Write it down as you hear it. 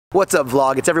What's up,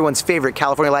 vlog? It's everyone's favorite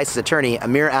California licensed attorney,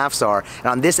 Amir Afsar, and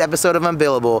on this episode of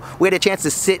Unbillable, we had a chance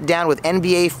to sit down with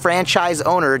NBA franchise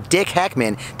owner Dick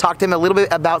Heckmann, talk to him a little bit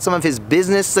about some of his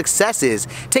business successes.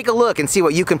 Take a look and see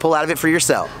what you can pull out of it for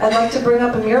yourself. I'd like to bring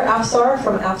up Amir Afsar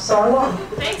from Afsar Law.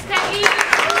 Thanks, Peggy.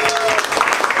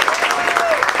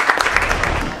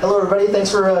 Hello, everybody.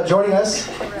 Thanks for joining us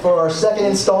for our second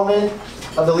installment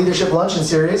of the Leadership Luncheon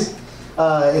Series.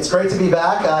 It's great to be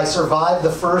back. I survived the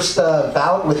first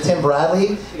bout with Tim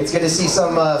Bradley. It's good to see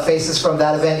some faces from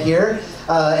that event here.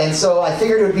 And so I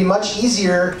figured it would be much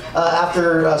easier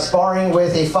after sparring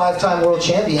with a 5-time world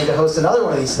champion to host another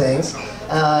one of these things.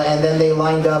 And then they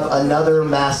lined up another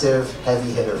massive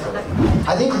heavy hitter for me.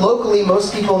 I think locally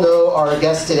most people know our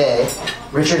guest today,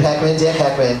 Richard Heckmann, Dick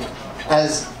Heckmann,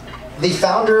 as the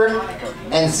founder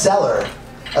and seller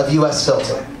of US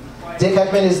Filter. Dick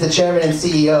Heckmann is the chairman and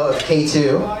CEO of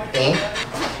K2, Inc.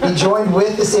 He joined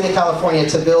with the state of California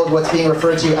to build what's being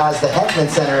referred to as the Heckmann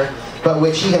Center, but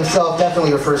which he himself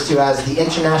definitely refers to as the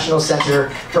International Center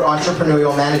for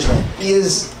Entrepreneurial Management. He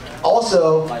is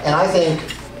also, and I think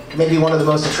maybe one of the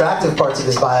most attractive parts of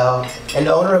his bio, an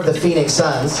owner of the Phoenix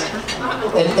Suns.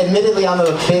 And admittedly, I'm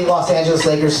a big Los Angeles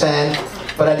Lakers fan,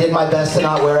 but I did my best to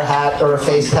not wear a hat or a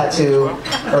face tattoo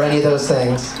or any of those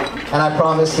things. And I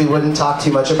promised we wouldn't talk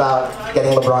too much about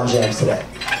getting LeBron James today.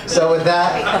 So with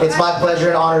that, it's my pleasure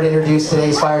and honor to introduce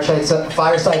today's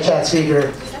Fireside Chat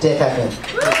speaker, Dick Heckmann.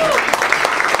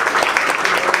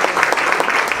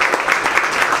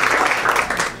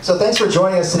 So thanks for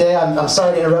joining us today. I'm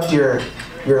sorry to interrupt your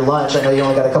lunch. I know you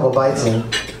only got a couple bites in.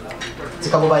 It's a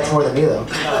couple bites more than me, though.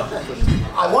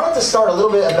 I wanted to start a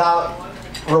little bit about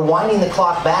rewinding the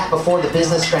clock back before the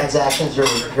business transactions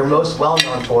you're most well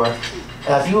known for.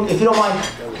 If you don't mind,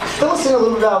 fill us in a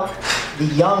little bit about the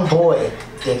young boy,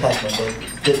 Dick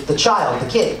Heckmann, the child, the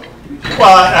kid.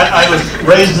 Well, I was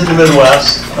raised in the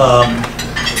Midwest.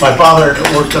 My father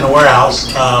worked in a warehouse,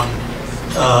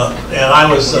 and I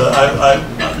was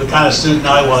the kind of student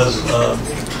I was.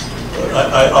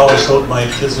 I always hoped my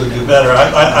kids would do better.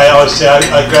 I always say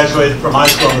I graduated from high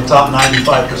school in the top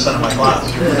 95% of my class.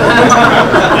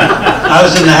 I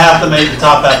was in the half that made the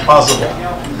top half possible.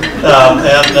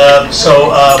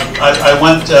 So I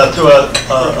went through a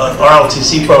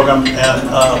ROTC program, and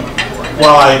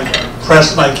while I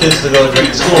pressed my kids to go to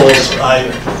great schools, I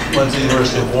went to the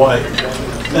University of Hawaii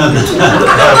and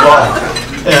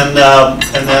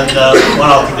then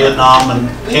went out to Vietnam and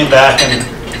came back and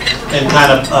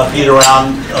kind of beat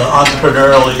around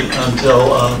entrepreneurially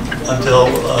until I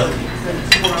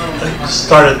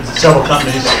started several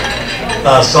companies.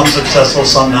 Some successful,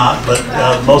 some not, but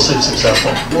mostly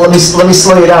successful. Let me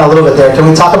slow you down a little bit there. Can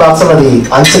we talk about some of the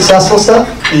unsuccessful stuff?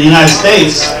 In the United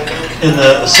States, in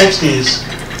the 60s,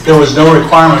 there was no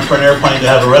requirement for an airplane to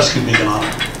have a rescue beacon on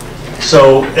it.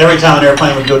 So every time an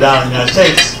airplane would go down in the United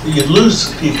States, you'd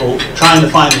lose people trying to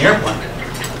find the airplane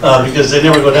because they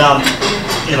never go down,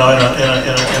 in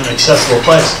an accessible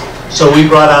place. So we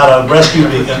brought out a rescue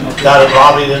beacon, got it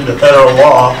lobbied into federal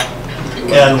law,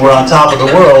 and we're on top of the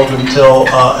world until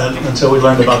we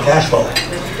learned about cash flow.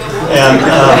 And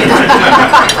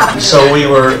so we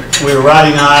were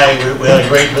riding high. We had a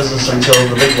great business until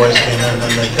the big boys came in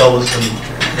and they killed us, and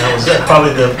that was it.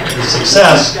 Probably the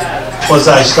success was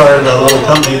I started a little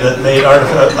company that made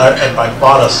I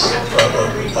bought a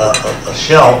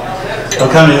shell. A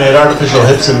company that made artificial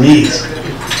hips and knees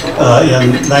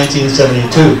in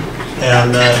 1972,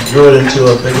 and grew it into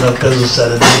a big enough business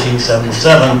that in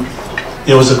 1977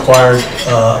 it was acquired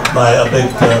by a big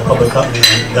public company,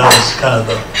 and that was kind of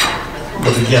the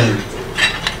beginning.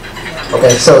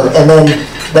 Okay, so, and then,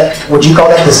 would you call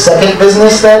that the second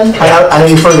business then? I know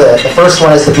you refer to the first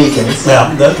one as the beacons.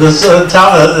 Yeah,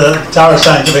 Tower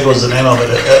Scientific was the name of it.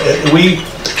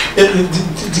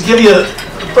 To give you,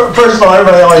 first of all,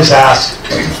 everybody always asks,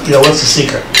 what's the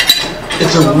secret?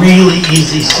 It's a really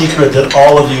easy secret that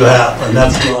all of you have, and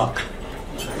that's luck.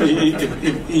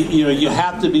 You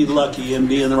have to be lucky and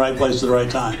be in the right place at the right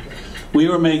time. We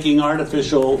were making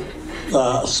artificial,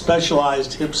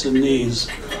 specialized hips and knees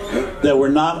that were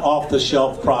not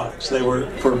off-the-shelf products. They were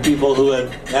for people who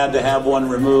had to have one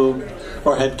removed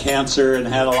or had cancer and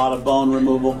had a lot of bone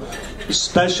removal.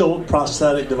 Special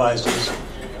prosthetic devices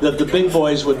that the big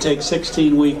boys would take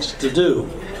 16 weeks to do.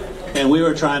 And we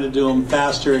were trying to do them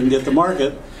faster and get the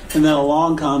market. And then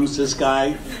along comes this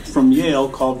guy from Yale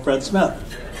called Fred Smith.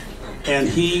 And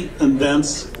he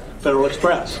invents Federal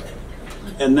Express.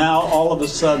 And now all of a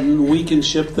sudden we can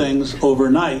ship things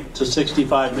overnight to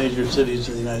 65 major cities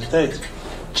in the United States.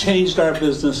 Changed our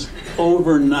business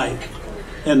overnight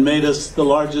and made us the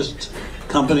largest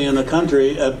company in the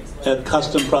country at at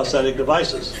custom prosthetic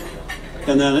devices.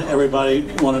 And then everybody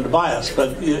wanted to buy us.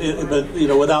 But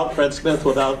without Fred Smith,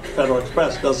 without Federal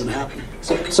Express, it doesn't happen.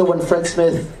 So when Fred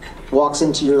Smith walks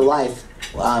into your life,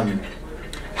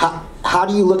 how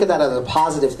do you look at that as a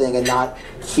positive thing and not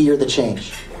fear the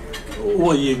change?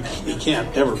 Well, you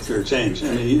can't ever fear change.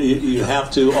 I mean, you have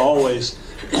to always.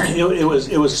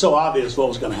 It was so obvious what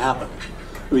was going to happen.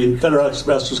 I mean, Federal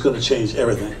Express was going to change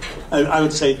everything. I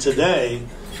would say today,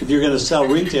 if you're going to sell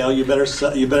retail, you better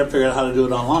figure out how to do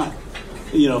it online.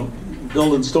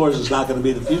 Building stores is not going to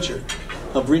be the future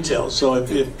of retail. So if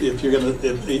you're going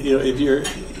to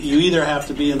you either have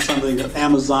to be in something that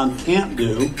Amazon can't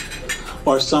do,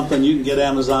 or something you can get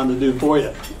Amazon to do for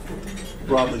you,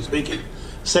 broadly speaking.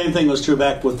 Same thing was true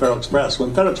back with Federal Express. When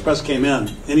Federal Express came in,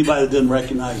 anybody that didn't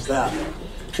recognize that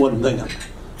wasn't thinking,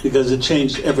 because it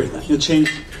changed everything.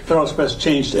 Federal Express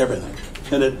changed everything,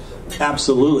 and it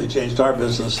absolutely changed our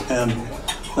business. And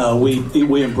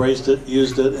we embraced it,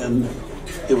 used it, and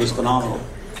it was phenomenal.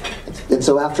 And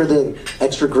so after the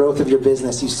extra growth of your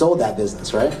business, you sold that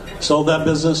business, right? Sold that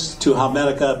business to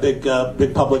Helvetica, a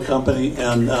big public company,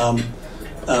 and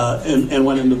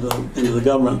went into the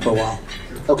government for a while.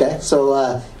 Okay,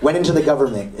 so went into the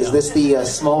government. Is this the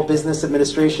Small Business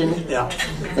Administration? Yeah.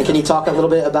 And can you talk a little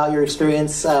bit about your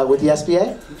experience with the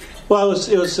SBA? Well,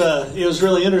 it was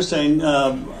really interesting.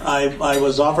 I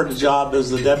was offered a job as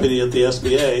the deputy at the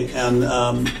SBA,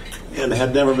 and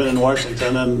had never been in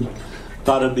Washington, and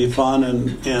thought it'd be fun,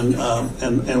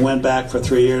 and went back for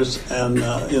 3 years and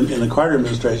in the Carter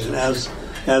administration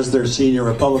as their senior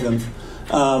Republican.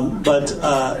 But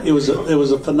it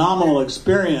was a phenomenal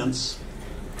experience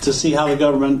to see how the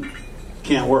government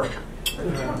can't work,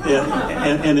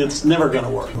 and it's never going to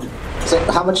work. So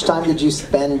how much time did you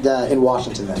spend in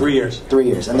Washington then? 3 years. 3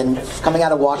 years. And then coming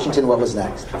out of Washington, what was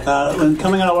next? When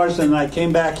coming out of Washington, I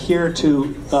came back here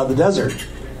to the desert.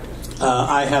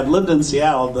 I had lived in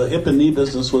Seattle. The hip and knee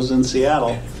business was in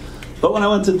Seattle. But when I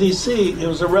went to D.C., it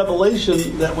was a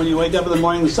revelation that when you wake up in the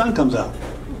morning, the sun comes out.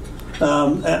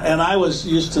 And I was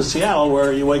used to Seattle,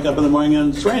 where you wake up in the morning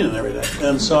and it's raining every day.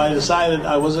 And so I decided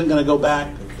I wasn't going to go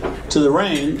back to the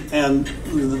rain, and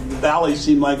the valley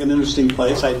seemed like an interesting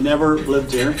place. I'd never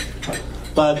lived here,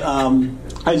 but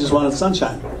I just wanted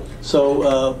sunshine.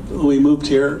 So we moved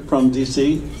here from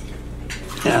D.C.,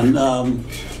 and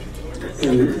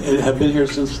have been here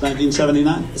since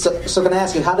 1979. So can I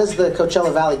ask you, how does the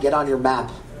Coachella Valley get on your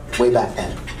map way back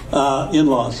then?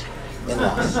 In-laws.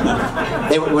 In-laws.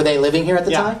 Yeah. Were they living here at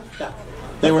the time? Yeah,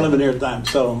 they were living here at the time.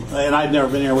 So, and I'd never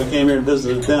been here. We came here and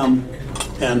visited them,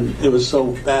 and it was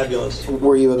so fabulous.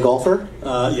 Were you a golfer?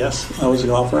 Yes, I was a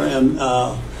golfer, and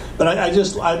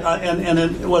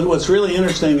but what's really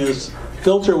interesting is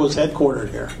Filter was headquartered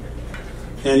here,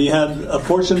 and you had a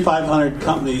Fortune 500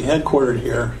 company headquartered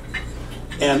here,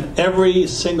 and every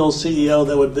single CEO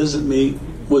that would visit me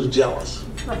was jealous.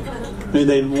 I mean,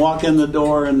 they'd walk in the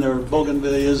door and there were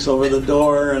bougainvilleas over the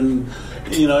door, and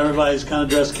everybody's kind of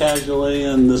dressed casually,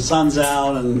 and the sun's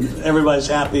out, and everybody's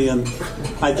happy. And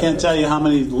I can't tell you how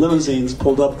many limousines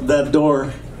pulled up to that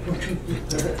door,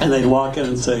 and they'd walk in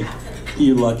and say,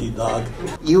 "You lucky dog."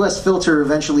 U.S. Filter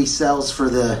eventually sells for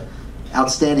the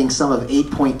outstanding sum of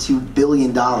 $8.2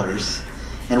 billion.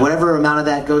 And whatever amount of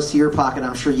that goes to your pocket,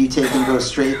 I'm sure you take and go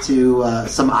straight to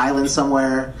some island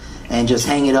somewhere and just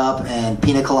hang it up and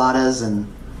pina coladas and...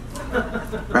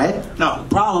 Right? No, the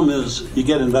problem is you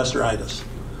get investoritis.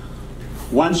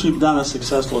 Once you've done a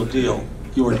successful deal,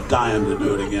 you are dying to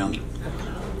do it again.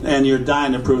 And you're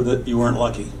dying to prove that you weren't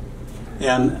lucky.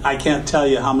 And I can't tell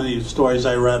you how many stories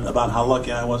I read about how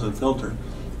lucky I was at Filter.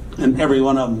 And every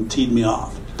one of them teed me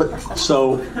off.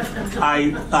 So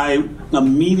I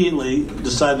immediately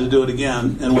decided to do it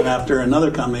again and went after another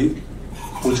company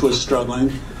which was struggling,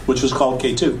 which was called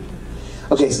K2.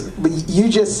 Okay, but you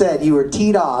just said you were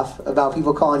teed off about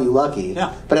people calling you lucky.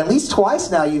 Yeah. But at least twice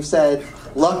now you've said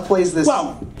luck plays this...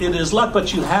 Well, it is luck,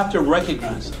 but you have to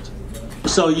recognize it.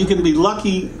 So you can be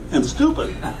lucky and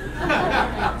stupid,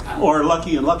 or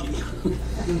lucky and lucky.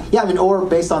 Yeah, I mean, or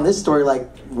based on this story, like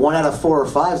 1 out of 4 or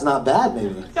 5 is not bad,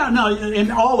 maybe. Yeah, no,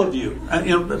 and all of you.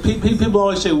 People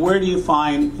always say, where do you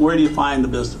find the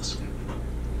business?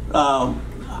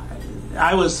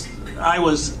 I was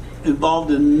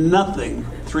involved in nothing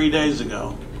 3 days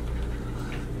ago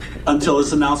until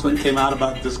this announcement came out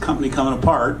about this company coming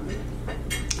apart.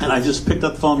 And I just picked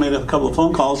up the phone, made a couple of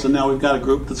phone calls, and now we've got a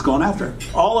group that's going after it.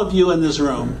 All of you in this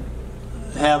room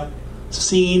have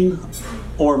seen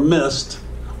or missed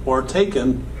or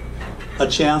taken a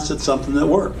chance at something that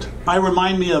worked. I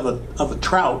remind me of a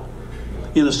trout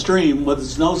in a stream with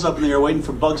its nose up in the air waiting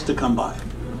for bugs to come by.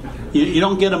 You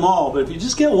don't get them all, but if you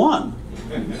just get one,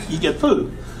 you get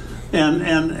food.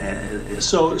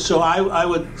 So I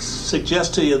would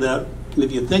suggest to you that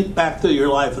if you think back through your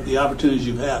life at the opportunities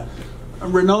you've had,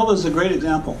 Renova is a great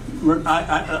example.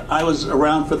 I was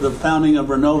around for the founding of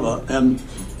Renova, and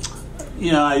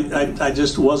I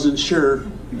just wasn't sure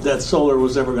that solar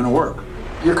was ever going to work.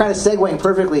 You're kind of segueing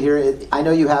perfectly here. I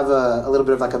know you have a little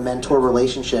bit of like a mentor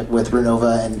relationship with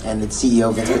Renova and its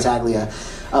CEO, Vince Battaglia.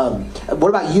 What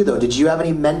about you, though? Did you have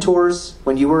any mentors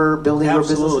when you were building your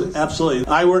businesses? Absolutely.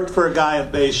 I worked for a guy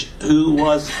at Beige who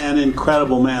was an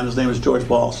incredible man. His name is George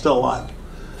Ball, still alive.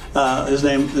 His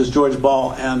name is George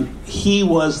Ball, and he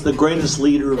was the greatest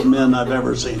leader of men I've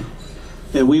ever seen.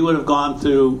 And we would have gone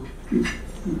through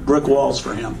brick walls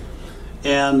for him.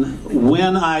 And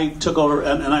when I took over,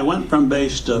 and I went from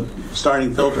Beige to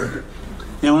starting Filter,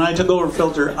 and when I took over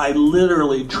Filter, I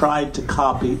literally tried to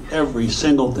copy every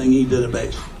single thing he did at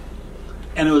Beige.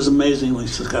 And it was amazingly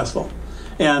successful.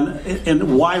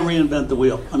 And why reinvent the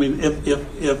wheel? I mean,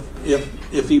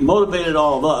 if he motivated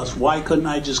all of us, why couldn't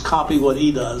I just copy what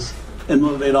he does and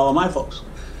motivate all of my folks?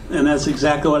 And that's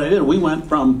exactly what I did. We went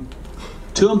from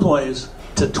 2 employees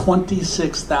to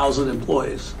 26,000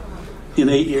 employees in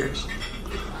 8 years.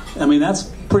 I mean, that's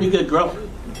pretty good growth.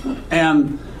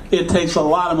 And it takes a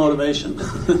lot of motivation.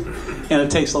 And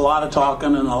it takes a lot of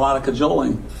talking and a lot of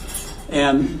cajoling.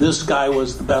 And this guy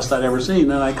was the best I'd ever seen,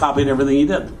 and I copied everything he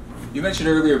did. You mentioned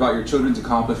earlier about your children's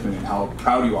accomplishment and how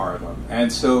proud you are of them.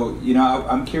 And so,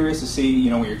 I'm curious to see,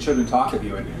 when your children talk of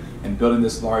you and building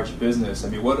this large business, I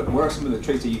mean, what are some of the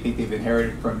traits that you think they've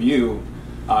inherited from you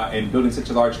in building such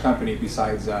a large company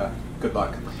besides good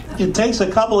luck? It takes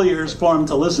a couple of years for them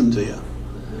to listen to you.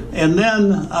 And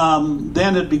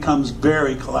then it becomes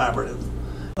very collaborative.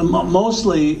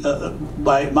 Mostly,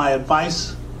 my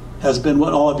advice has been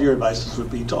what all of your advices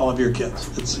would be to all of your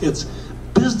kids. It's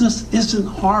business isn't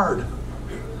hard.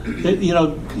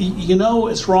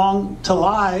 It's wrong to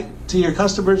lie to your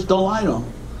customers. Don't lie to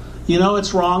them.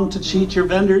 It's wrong to cheat your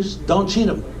vendors. Don't cheat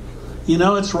them.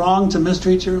 It's wrong to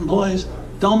mistreat your employees.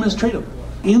 Don't mistreat them.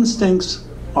 Instincts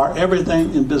are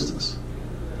everything in business.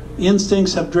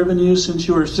 Instincts have driven you since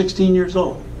you were 16 years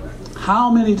old. How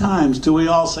many times do we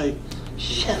all say,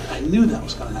 shit, I knew that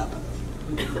was going to happen?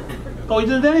 But we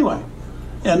did it anyway.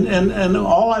 And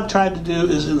all I've tried to do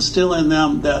is instill in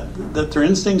them that their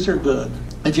instincts are good.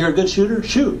 If you're a good shooter,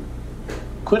 shoot.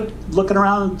 Quit looking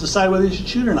around and decide whether you should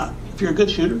shoot or not. If you're a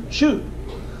good shooter, shoot.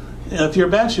 If you're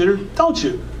a bad shooter, don't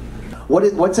shoot.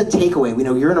 What's a takeaway?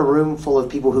 You're in a room full of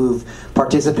people who've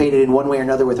participated in one way or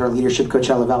another with our Leadership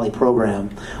Coachella Valley program.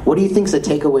 What do you think is a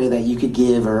takeaway that you could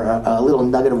give, or a little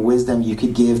nugget of wisdom you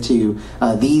could give to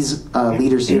these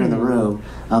leaders here in the room,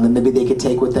 and maybe they could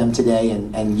take with them today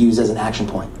and use as an action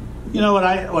point? What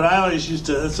I always used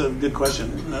to, that's a good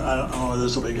question. I don't know whether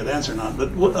this will be a good answer or not, but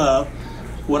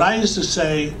what I used to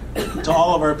say to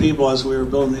all of our people as we were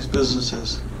building these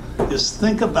businesses is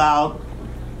think about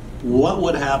what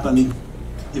would happen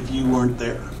if you weren't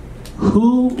there.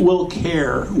 Who will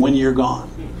care when you're gone?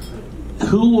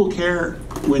 Who will care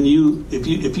when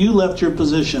if you left your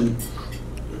position?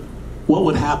 What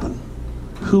would happen?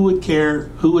 Who would care?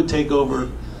 Who would take over?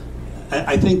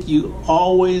 I think you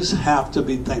always have to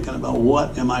be thinking about,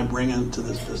 what am I bringing to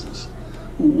this business?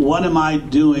 What am I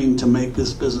doing to make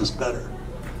this business better?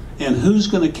 And who's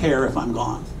going to care if I'm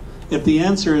gone? If the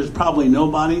answer is probably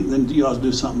nobody, then you ought to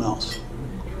do something else.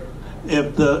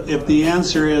 If the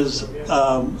answer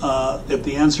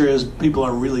is people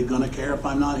are really going to care if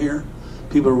I'm not here,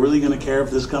 people are really going to care if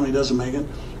this company doesn't make it.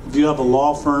 If you have a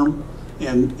law firm,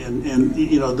 and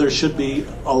there should be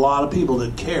a lot of people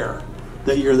that care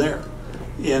that you're there,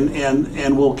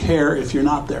 and will care if you're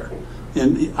not there.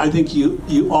 And I think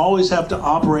you always have to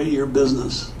operate your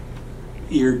business,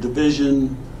 your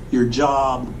division, your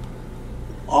job,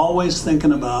 always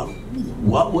thinking about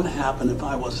what would happen if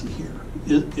I wasn't here.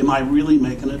 Am I really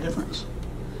making a difference?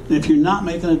 And if you're not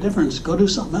making a difference, go do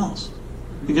something else.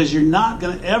 Because you're not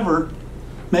going to ever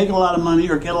make a lot of money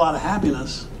or get a lot of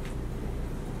happiness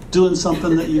doing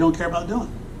something that you don't care about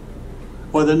doing,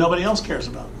 or that nobody else cares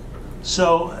about.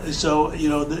 So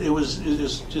it was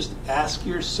just ask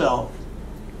yourself,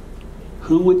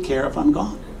 who would care if I'm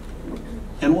gone,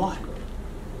 and why?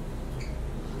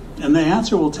 And the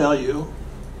answer will tell you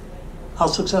how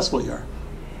successful you are.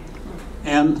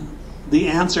 And the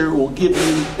answer will give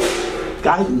you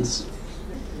guidance.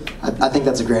 I think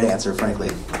that's a great answer, frankly.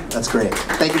 That's great.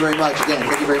 Thank you very much. Again,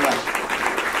 thank you very much.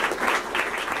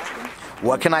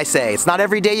 what can I say? It's not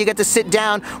every day you get to sit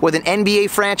down with an NBA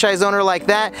franchise owner like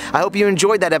that. I hope you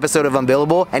enjoyed that episode of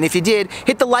Unbillable, and if you did,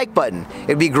 hit the like button.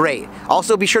 It'd be great.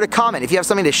 Also, be sure to comment. If you have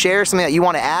something to share, something that you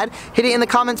want to add, hit it in the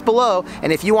comments below,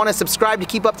 and if you want to subscribe to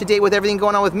keep up to date with everything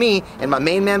going on with me and my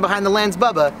main man behind the lens,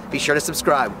 Bubba, be sure to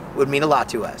subscribe. It would mean a lot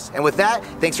to us. And with that,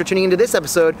 thanks for tuning into this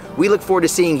episode. We look forward to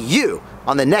seeing you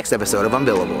on the next episode of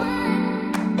Unbillable.